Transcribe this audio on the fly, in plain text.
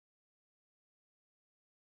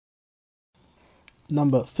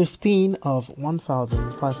number 15 of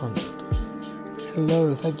 1500.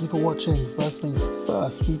 Hello, thank you for watching. First things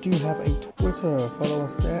first, we do have a Twitter, follow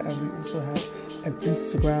us there, and we also have an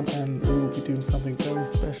Instagram, and we will be doing something very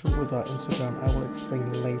special with our Instagram. I will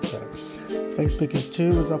explain later. Facebook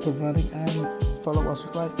is up and running, and follow us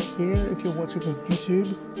right here if you're watching on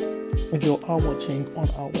YouTube. If you are watching on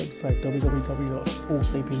our website,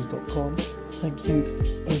 www.allsapiens.com, thank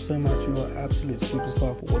you so much. You are an absolute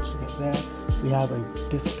superstar for watching it there. We have a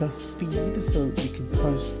discuss feed, so you can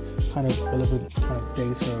post kind of relevant kind of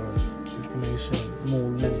data and information, more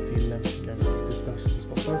lengthy discussions.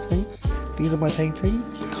 But first thing, these are my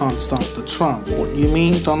paintings. Can't stop the Trump. What you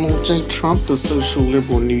mean? Donald J. Trump, the social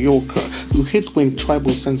liberal New Yorker who hoodwinked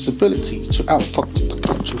tribal sensibilities to outfox the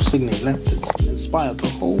cultural signaling leftists and inspired the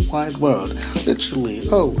whole wide world. Literally.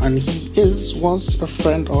 Oh, and he was a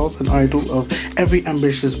friend of and idol of every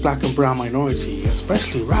ambitious black and brown minority,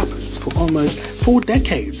 especially rappers, for almost 4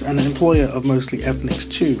 decades, and an employer of mostly ethnics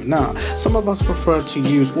too. Now, some of us prefer to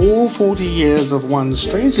use all 40 years of one's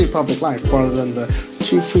strangely public life rather than the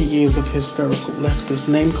 2-3 years of hysterical leftist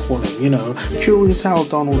name-calling. You know, curious how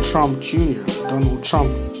Donald Trump Jr., Donald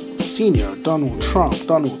Trump Sr., Donald Trump,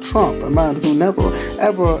 a man who never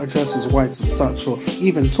ever addresses whites as such or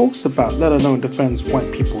even talks about, let alone defends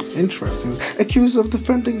white people's interests, is accused of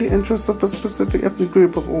defending the interests of a specific ethnic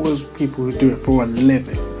group of all those people who do it for a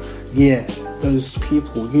living. Yeah, those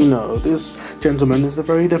people, you know, this gentleman is the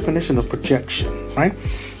very definition of projection, right?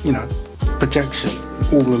 You know, projection,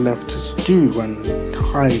 all the leftists do, and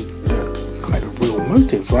hide the kind of real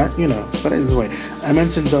motives, right? You know, but anyway, I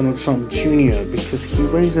mentioned Donald Trump Jr. because he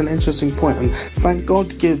raised an interesting point, and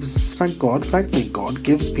thankfully God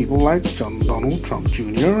gives people like Donald Trump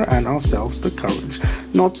Jr. and ourselves the courage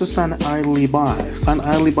not to stand idly by. Stand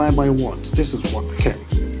idly by what? This is what, okay,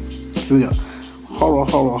 here we go.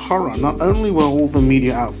 Horror. Not only were all the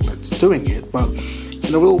media outlets doing it, but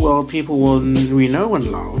in the real world, people we know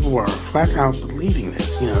and love were flat out believing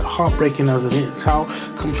this. You know, heartbreaking as it is, how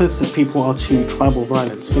complicit people are to tribal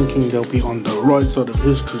violence, thinking they'll be on the right side of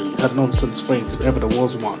history. That nonsense fades if ever there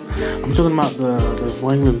was one. I'm talking about the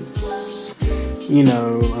violence. You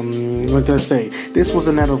know, what can I say? This was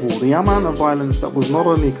a net of all the amount of violence that was not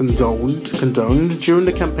only condoned during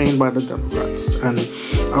the campaign by the Democrats and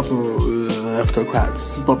other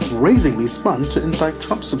leftocrats, but brazenly spun to indict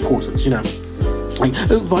Trump supporters. You know, like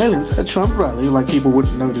violence at Trump rally, like people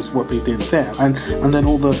wouldn't notice what they did there, and then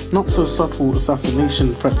all the not so subtle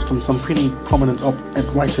assassination threats from some pretty prominent op-ed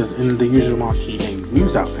writers in the usual marquee named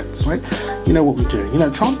news outlets, right? You know what we're doing. You know,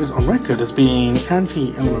 Trump is on record as being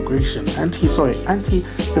anti-illegal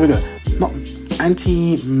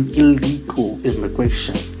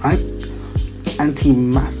immigration, right?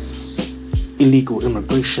 Anti-mass illegal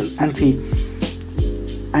immigration,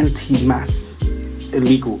 anti-mass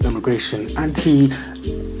illegal immigration,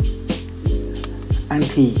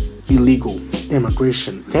 anti-illegal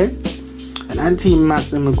immigration, okay? An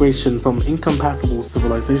anti-mass immigration from incompatible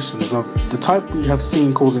civilizations of the type we have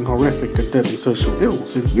seen causing horrific and deadly social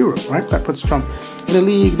ills in Europe, right? That puts Trump in a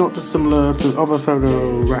league not dissimilar to other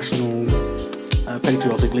pseudo-rational,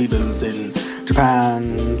 patriotic leaders in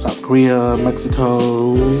Japan, South Korea,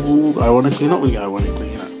 Mexico, ironically, not really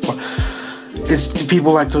ironically, you know, but it's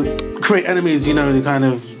people like to create enemies, you know, the kind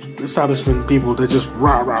of establishment people that just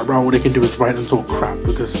rah, all they can do is write and talk crap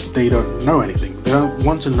because they don't know anything. They don't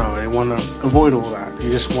want to know, they want to avoid all that. They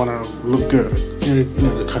just want to look good. You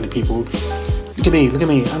know, the kind of people, look at me,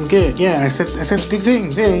 I'm good. Yeah, I said good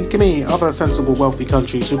things. Yeah, look at me. Other sensible, wealthy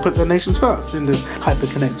countries who put their nations first in this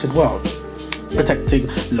hyper-connected world, protecting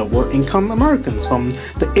lower-income Americans from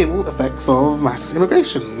the ill effects of mass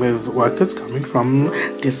immigration, with workers coming from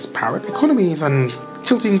disparate economies and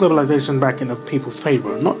tilting globalization back into people's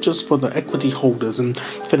favor, not just for the equity holders and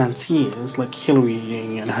financiers like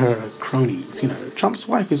Hillary and her cronies. You know, Trump's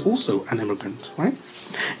wife is also an immigrant, right?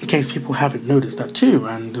 In case people haven't noticed that too.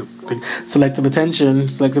 And selective attention,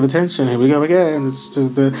 here we go again. It's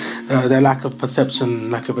just their lack of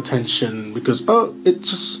perception, lack of attention, because, oh, it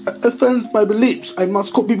just offends my beliefs. I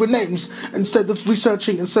must call people names instead of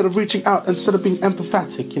researching, instead of reaching out, instead of being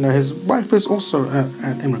empathetic. You know, his wife is also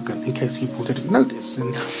an immigrant, in case people didn't notice.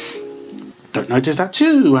 And don't notice that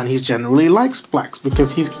too, and he generally likes blacks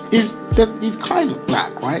because he's kind of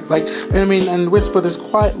black, right? Like, I mean, and whisper this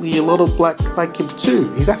quietly, a lot of blacks like him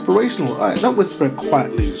too. He's aspirational. All right, don't whisper it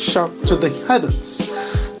quietly. Shout to the heathens.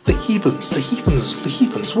 The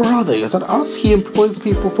heathens, where are they? Is that us? He employs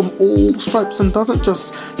people from all stripes and doesn't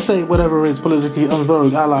just say whatever is politically en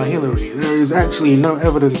vogue a la Hillary. There is actually no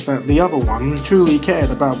evidence that the other one truly cared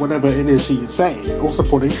about whatever it is she is saying or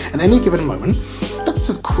supporting at any given moment. That It's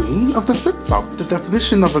a queen of the flip-flop, the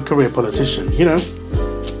definition of a career politician, you know.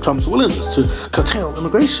 Trump's willingness to curtail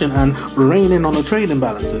immigration and rein in on the trade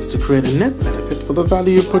imbalances to create a net benefit for the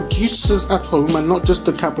value producers at home and not just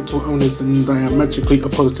the capital owners, and diametrically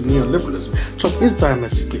opposed to neoliberalism. Trump is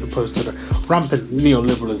diametrically opposed to the rampant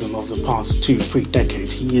neoliberalism of the past 2-3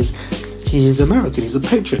 decades. He is American. He's a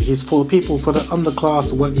patriot. He's for the people, for the underclass,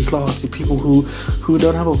 the working class, the people who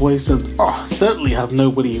don't have a voice and certainly have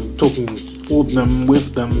nobody talking for them,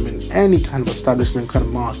 with them, in any kind of establishment, kind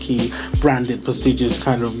of marquee, branded, prestigious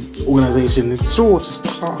kind of organization. It's all just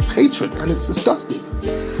class hatred, and it's disgusting.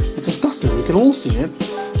 It's disgusting. You can all see it.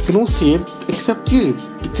 You can all see it, except you,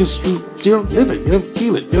 because you don't live it. You don't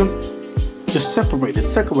feel it. You don't. Just separated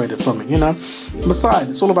from it, you know. Besides,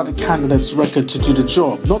 it's all about the candidate's record to do the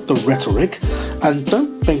job, not the rhetoric. And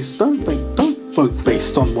don't vote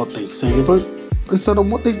based on what they say. Vote instead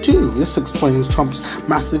of what they do. This explains Trump's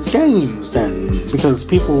massive gains then, because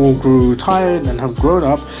people grew tired and have grew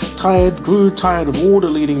tired of all the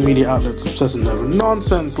leading media outlets obsessing over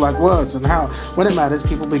nonsense like words, and how when it matters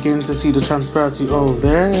people begin to see the transparency of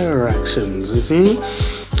their actions. You see,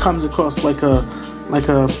 comes across like a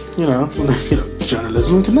you know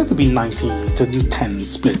journalism can never be 90-10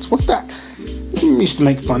 splits. What's that? We used to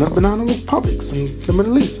make fun of banana republics in the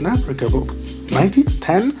Middle East and Africa, but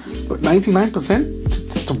 90-10, but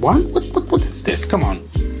 99% to 1? What is this? Come on.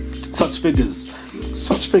 Such figures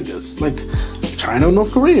like China and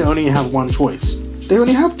North Korea only have one choice. They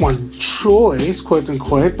only have one choice, quote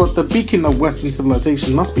unquote, but the beacon of Western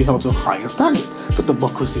civilization must be held to a higher standard. For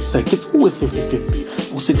democracy's sake, it's always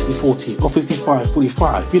 50-50, or 60-40, or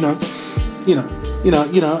 55-45,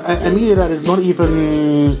 a media that is not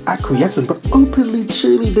even acquiescent, but openly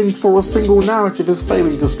cheerleading for a single narrative is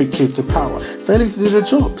failing to speak truth to power, failing to do their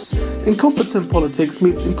jobs. Incompetent politics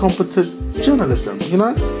meets incompetent journalism, you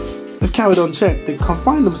know? They've carried on check, they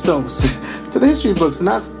confine themselves to the history books, and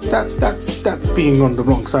that's being on the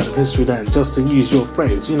wrong side of history then, just to use your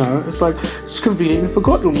phrase, you know? It's like, it's conveniently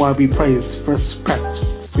forgotten why we praise press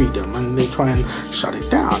freedom, and they try and shut it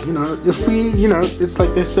down, you know? You're free, you know, it's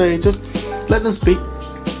like they say, just let them speak,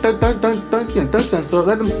 don't censor,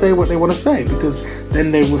 let them say what they want to say, because then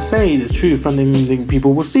they will say the truth and then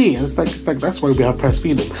people will see, and it's like that's why we have press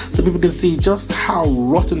freedom, so people can see just how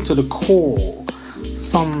rotten to the core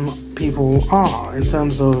some people are in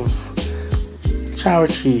terms of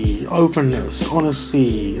charity, openness,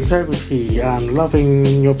 honesty, integrity, and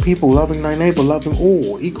loving your people, loving thy neighbor, loving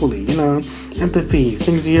all equally, you know, empathy,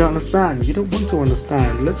 things you don't understand, you don't want to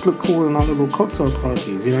understand. Let's look cool in our little cocktail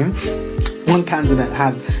parties, you know. One candidate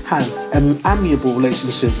has an amiable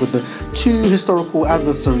relationship with the two historical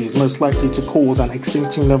adversaries most likely to cause an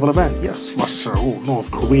extinction level event. Yes, Russia or North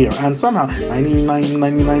Korea, and somehow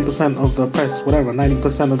 99% of the press, whatever,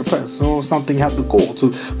 90% of the press or something have the goal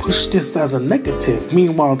to push this as a negative.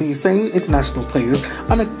 Meanwhile, these same international players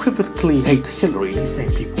unequivocally hate Hillary, these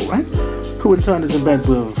same people, right? Who in turn is in bed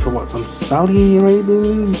with, some Saudi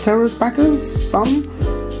Arabian terrorist backers? Some?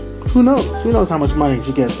 Who knows? Who knows how much money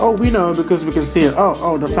she gets? Oh, we know because we can see it.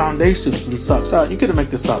 Oh, the foundations and such. You couldn't make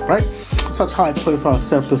this up, right? Such high-profile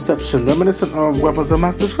self-deception, reminiscent of weapons of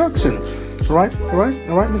mass destruction. Right,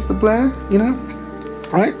 Mr. Blair? You know?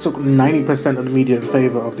 Right? So 90% of the media in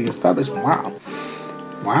favor of the establishment.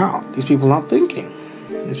 Wow. These people aren't thinking.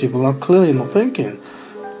 These people are clearly not thinking.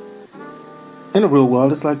 In the real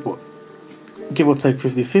world, it's like, what? Give or take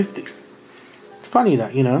 50-50. Funny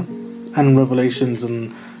that, you know? And revelations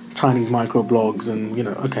and Chinese microblogs and, you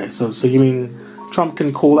know, okay, so you mean Trump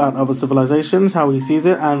can call out other civilizations, how he sees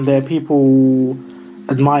it, and their people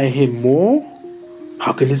admire him more?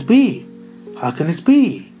 How can this be?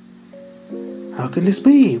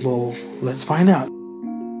 Well, let's find out.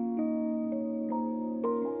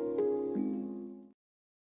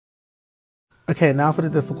 Okay, now for the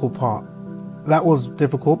difficult part. That was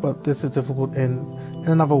difficult, but this is difficult in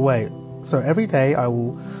another way. So every day I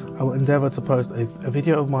will endeavor to post a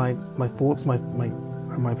video of my thoughts, my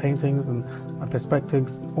paintings and my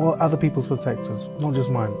perspectives, or other people's perspectives, not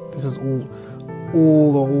just mine. This is all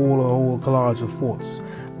a collage of thoughts.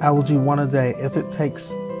 I will do one a day. If it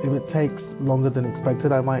takes longer than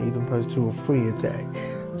expected, I might even post 2 or 3 a day,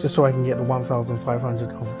 just so I can get the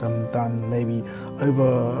 1,500 of them done, maybe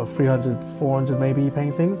over 300, 400 maybe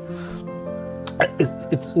paintings.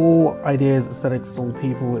 It's all ideas, aesthetics, it's all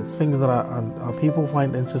people, it's things that are people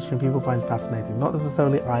find interesting, people find fascinating. Not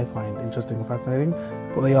necessarily I find interesting or fascinating,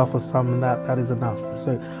 but they are for some, and that is enough.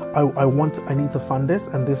 So I need to fund this,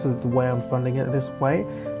 and this is the way I'm funding it this way.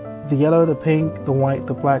 The yellow, the pink, the white,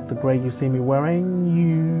 the black, the grey you see me wearing,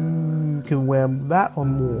 you can wear that or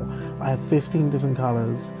more. I have 15 different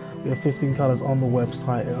colours We have 15 colors on the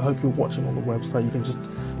website. I hope you're watching on the website.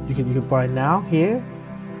 You can buy now, here,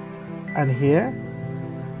 and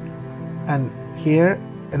here,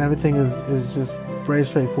 and everything is just very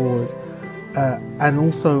straightforward. And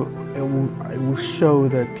also it will show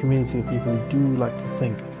the community of people who do like to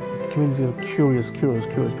think, community of curious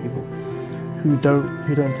people who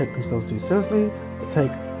don't take themselves too seriously, but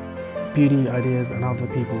take beauty, ideas, and other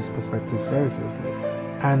people's perspectives very seriously.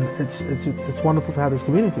 And it's wonderful to have this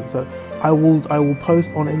community. So I will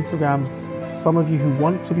post on Instagram some of you who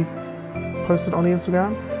want to be posted on the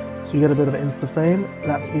Instagram, so you get a bit of Insta fame.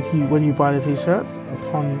 That's when you buy the t-shirts.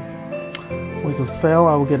 Upon point of sale,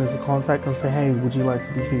 I will get into contact and say, hey, would you like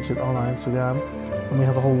to be featured on our Instagram? And we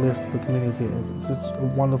have a whole list of the community. It's just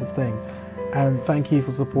a wonderful thing. And thank you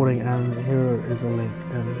for supporting, and here is the link,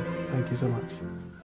 and thank you so much.